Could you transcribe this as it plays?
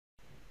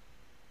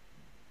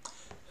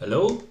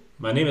Hello,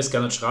 my name is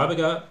Gernot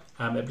Schrabiger.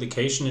 I'm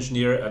application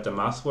engineer at the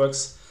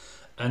MathWorks,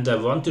 and I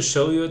want to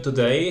show you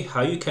today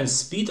how you can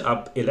speed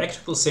up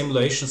electrical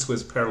simulations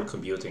with parallel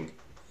computing.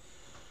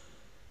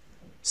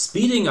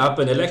 Speeding up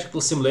an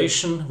electrical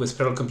simulation with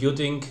parallel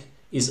computing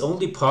is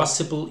only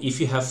possible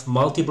if you have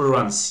multiple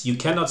runs. You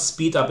cannot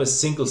speed up a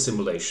single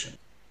simulation.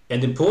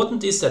 And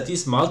important is that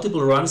these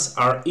multiple runs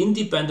are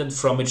independent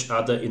from each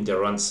other in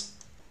their runs.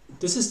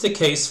 This is the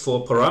case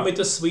for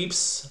parameter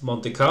sweeps,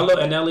 Monte Carlo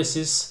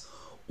analysis,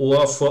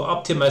 or for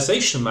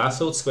optimization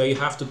methods where you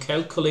have to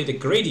calculate a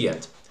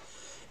gradient.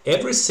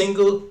 Every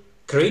single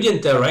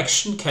gradient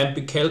direction can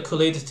be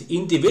calculated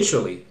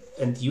individually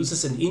and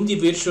uses an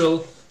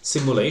individual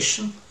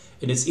simulation,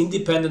 and it's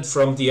independent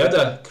from the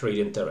other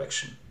gradient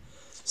direction.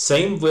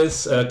 Same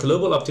with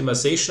global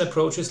optimization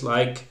approaches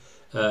like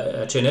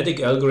genetic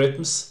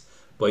algorithms,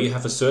 where you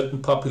have a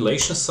certain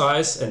population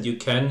size and you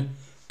can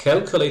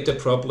calculate the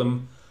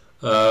problem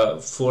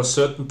for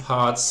certain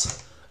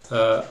parts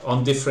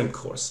on different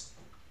cores.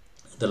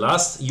 The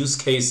last use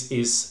case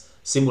is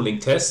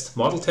Simulink test,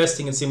 model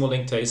testing and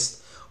Simulink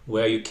test,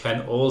 where you can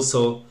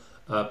also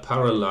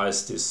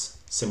parallelize these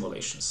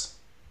simulations.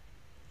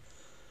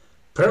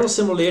 Parallel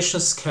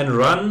simulations can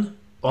run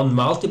on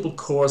multiple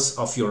cores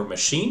of your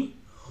machine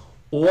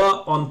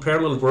or on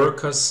parallel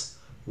workers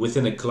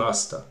within a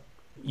cluster.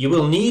 You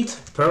will need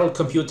parallel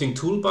computing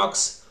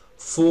toolbox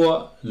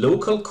for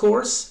local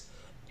cores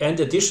and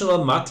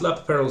additional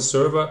MATLAB parallel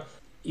server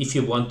if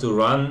you want to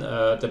run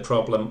the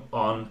problem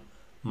on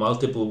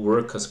multiple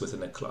workers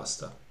within a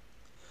cluster.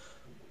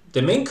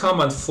 The main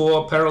command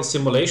for parallel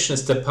simulation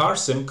is the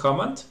parsim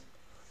command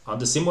on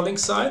the Simulink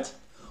side,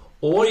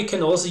 or you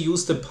can also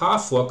use the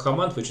par4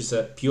 command, which is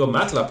a pure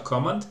MATLAB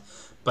command,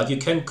 but you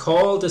can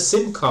call the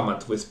sim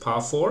command with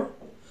par4.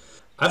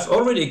 I've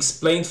already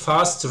explained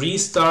fast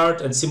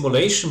restart and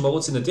simulation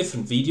modes in a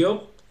different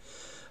video,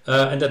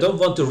 and I don't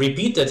want to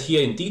repeat that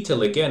here in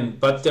detail again,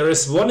 but there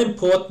is one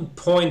important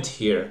point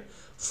here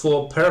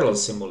for parallel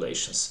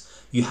simulations.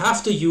 You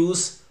have to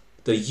use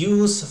the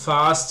use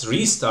fast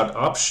restart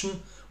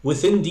option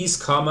within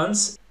these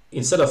commands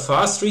instead of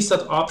fast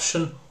restart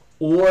option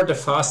or the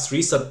fast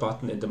restart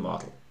button in the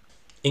model.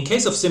 In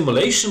case of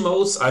simulation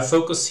modes, I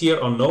focus here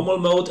on normal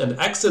mode and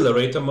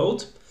accelerator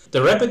mode.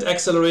 The rapid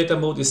accelerator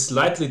mode is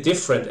slightly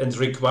different and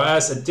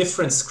requires a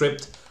different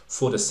script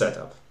for the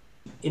setup.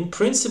 In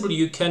principle,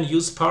 you can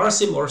use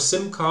parsim or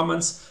sim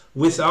commands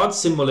without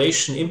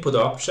simulation input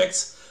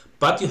objects,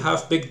 but you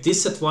have big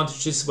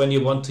disadvantages when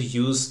you want to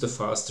use the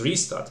fast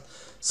restart.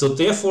 So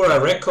therefore I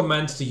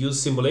recommend to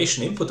use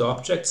simulation input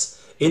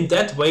objects in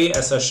that way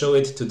as I show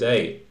it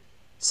today.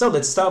 So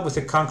let's start with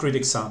a concrete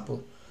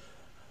example.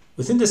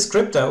 Within the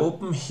script I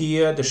open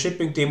here the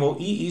shipping demo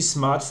EE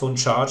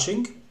smartphone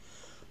charging.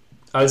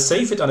 I'll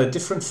save it on a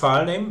different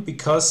file name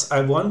because I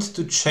want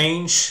to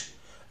change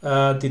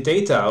the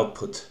data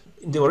output.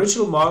 In the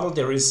original model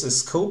there is a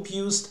scope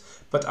used,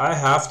 but I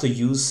have to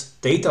use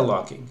data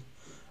logging.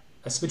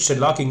 I switch the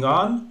logging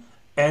on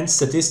and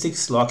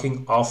statistics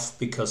logging off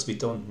because we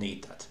don't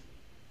need that.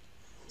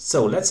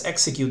 So let's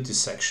execute this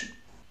section.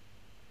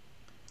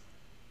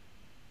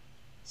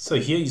 So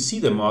here you see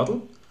the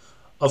model.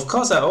 Of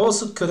course, I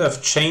also could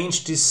have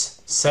changed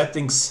these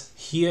settings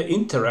here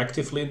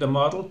interactively in the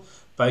model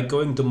by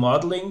going to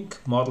modeling,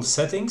 model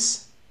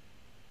settings.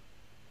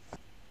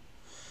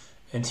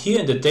 And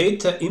here in the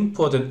data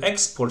import and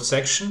export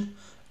section,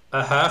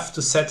 I have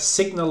to set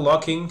signal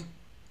logging,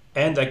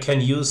 and I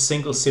can use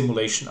single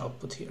simulation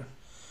output here.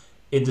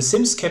 In the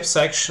Simscape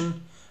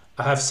section,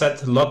 I have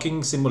set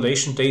logging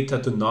simulation data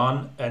to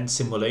none and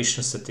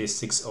simulation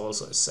statistics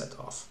also is set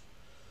off.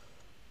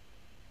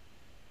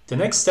 The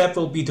next step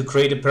will be to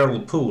create a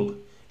parallel pool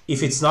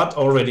if it's not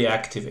already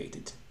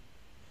activated.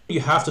 You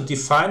have to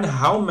define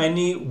how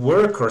many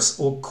workers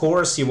or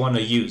cores you want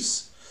to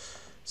use.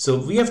 So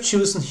we have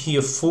chosen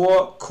here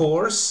 4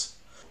 cores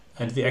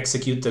and we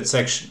execute that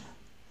section.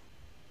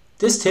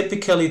 This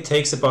typically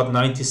takes about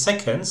 90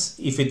 seconds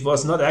if it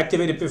was not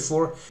activated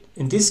before.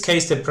 In this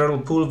case, the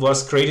parallel pool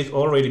was created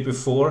already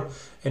before,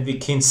 and we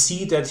can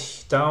see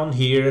that down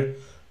here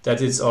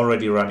that it's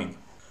already running.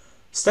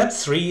 Step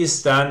 3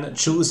 is then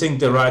choosing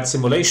the right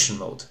simulation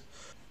mode.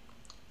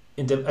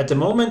 At the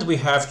moment we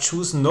have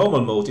chosen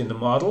normal mode in the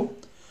model,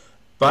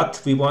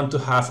 but we want to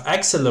have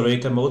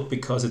accelerator mode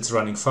because it's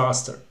running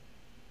faster.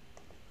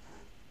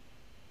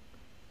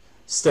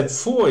 Step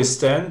 4 is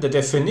then the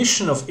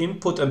definition of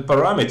input and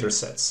parameter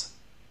sets.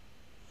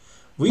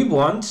 We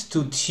want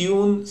to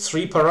tune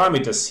 3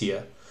 parameters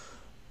here.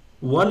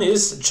 One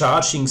is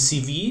charging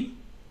CV,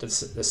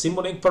 that's the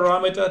Simulink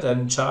parameter,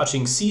 then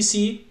charging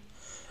CC,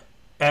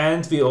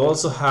 and we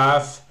also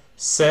have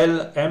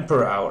cell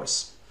ampere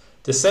hours.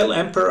 The cell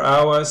ampere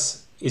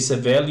hours is a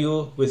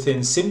value within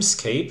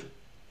Simscape,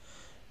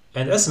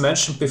 and as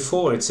mentioned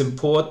before, it's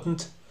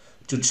important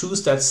to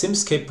choose that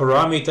Simscape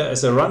parameter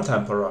as a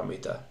runtime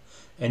parameter.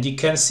 And you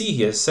can see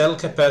here cell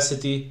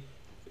capacity,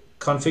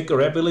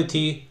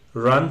 configurability,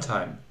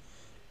 runtime,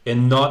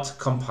 and not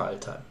compile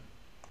time.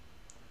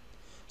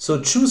 So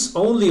choose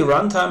only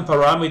runtime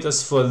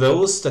parameters for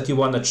those that you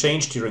want to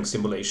change during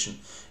simulation.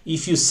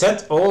 If you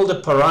set all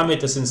the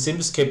parameters in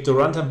Simscape to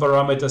runtime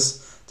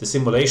parameters, the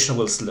simulation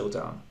will slow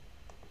down.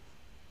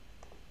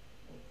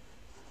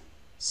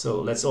 So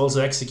let's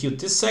also execute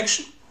this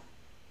section.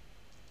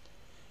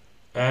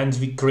 And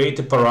we create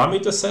the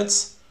parameter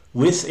sets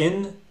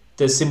within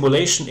the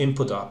simulation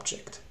input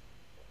object.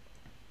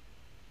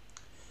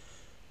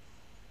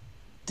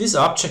 This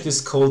object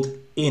is called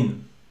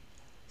in.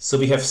 So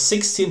we have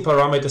 16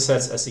 parameter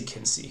sets, as you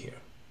can see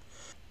here.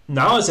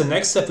 Now as a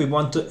next step, we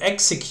want to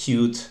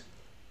execute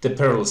the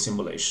parallel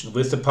simulation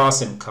with the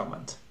parsim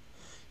command.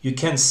 You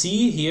can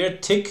see here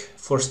tick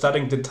for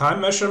starting the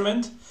time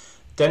measurement.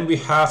 Then we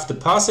have the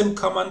parsim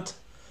command.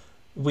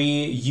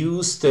 We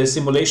use the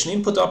simulation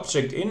input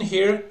object in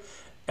here,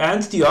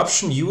 and the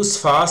option use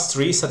fast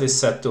reset is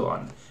set to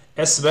on,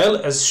 as well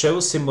as show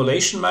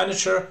simulation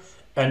manager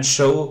and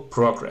show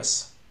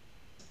progress.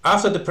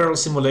 After the parallel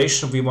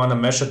simulation, we want to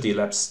measure the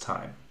elapsed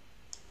time.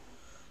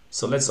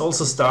 So let's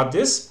also start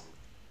this.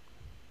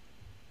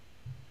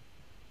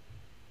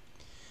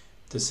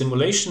 The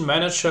simulation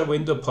manager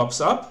window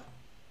pops up,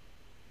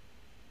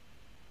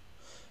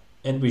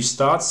 and we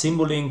start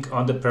Simulink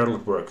on the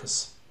parallel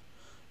workers.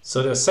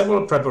 So there are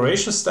several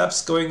preparation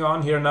steps going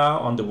on here now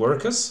on the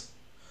workers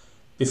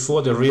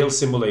before the real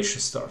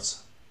simulation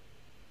starts.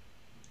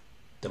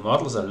 The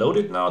models are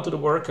loaded now to the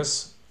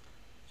workers,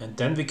 and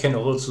then we can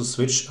also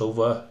switch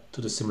over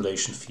to the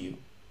simulation view.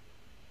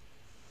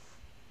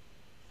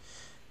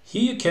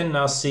 Here you can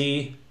now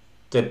see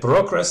the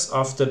progress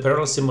of the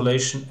parallel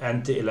simulation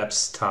and the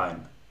elapsed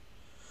time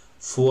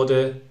for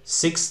the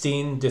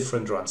 16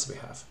 different runs we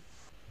have.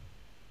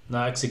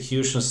 Now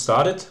execution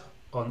started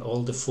on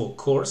all the 4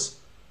 cores.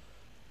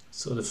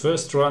 So the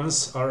first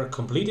runs are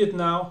completed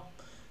now.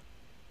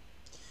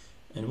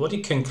 And what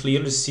you can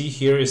clearly see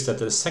here is that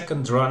the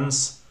second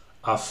runs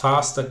are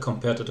faster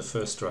compared to the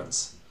first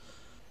runs.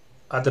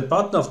 At the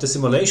bottom of the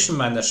simulation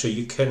manager,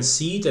 you can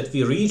see that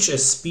we reach a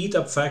speed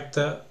up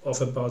factor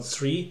of about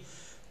 3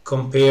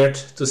 compared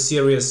to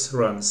serious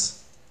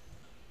runs,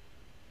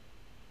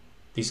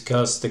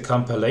 because the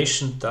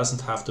compilation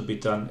doesn't have to be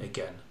done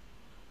again.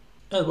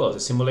 And well, the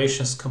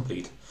simulation is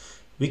complete.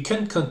 We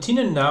can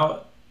continue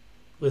now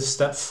with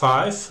step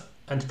 5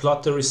 and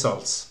plot the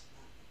results.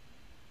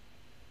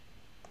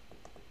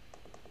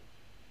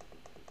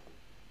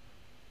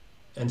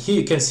 And here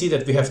you can see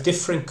that we have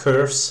different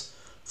curves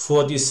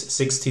for these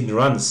 16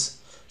 runs.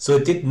 So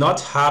it did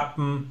not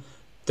happen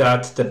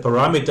that the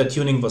parameter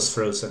tuning was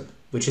frozen,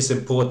 which is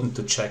important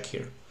to check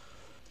here.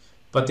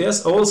 But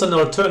there's also an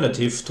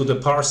alternative to the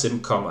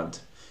parsim command.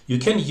 You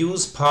can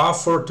use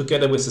par4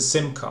 together with the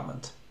sim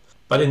command.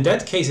 But in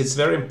that case, it's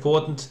very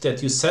important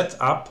that you set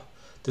up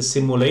the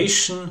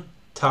simulation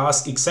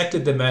task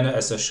exactly the manner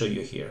as I show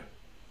you here.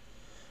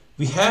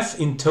 We have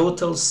in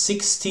total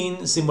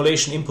 16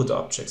 simulation input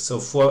objects, so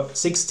for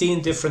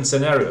 16 different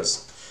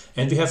scenarios.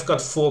 And we have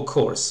got 4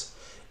 cores.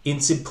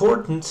 It's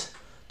important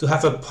to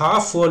have a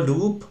par4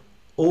 loop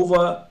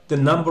over the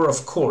number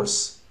of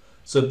cores.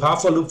 So a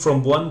par4 loop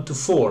from 1 to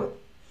 4.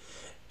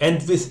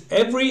 And with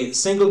every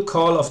single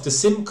call of the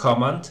sim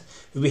command,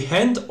 we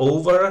hand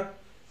over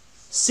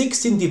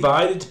 16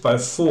 divided by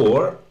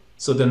 4,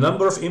 so the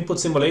number of input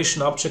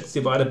simulation objects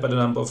divided by the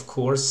number of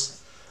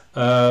cores,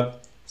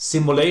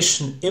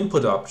 simulation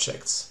input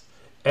objects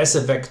as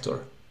a vector.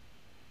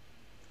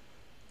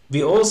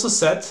 We also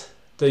set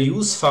the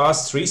use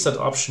fast reset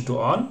option to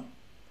on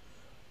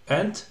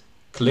and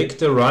click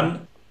the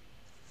run.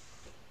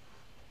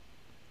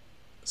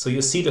 So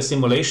you see the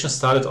simulation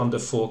started on the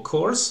 4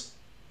 cores.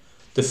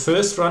 The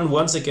first run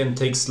once again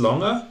takes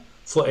longer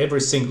for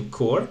every single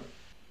core.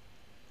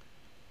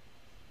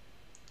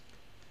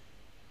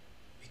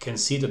 We can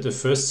see that the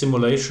first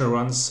simulation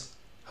runs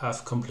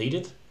have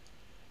completed.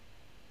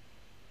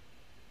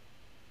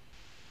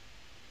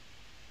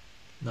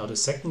 Now the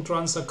second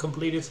runs are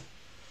completed.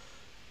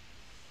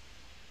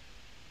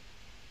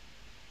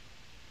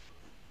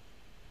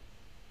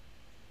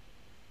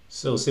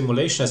 So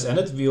simulation has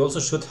ended. We also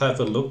should have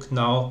a look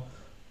now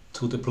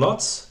to the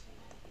plots.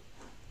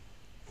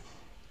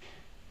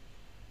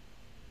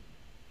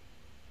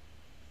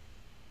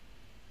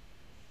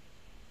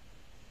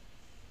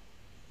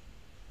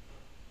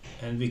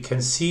 And we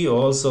can see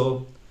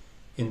also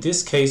in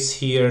this case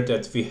here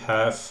that we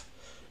have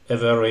a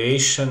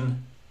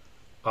variation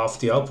of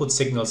the output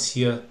signals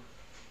here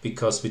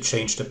because we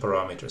changed the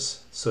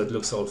parameters. So it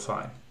looks all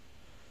fine.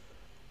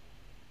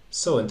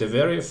 So in the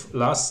very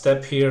last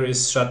step here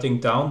is shutting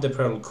down the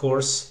parallel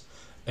cores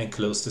and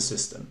close the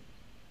system.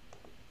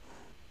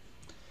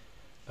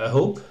 I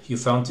hope you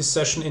found this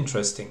session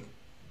interesting.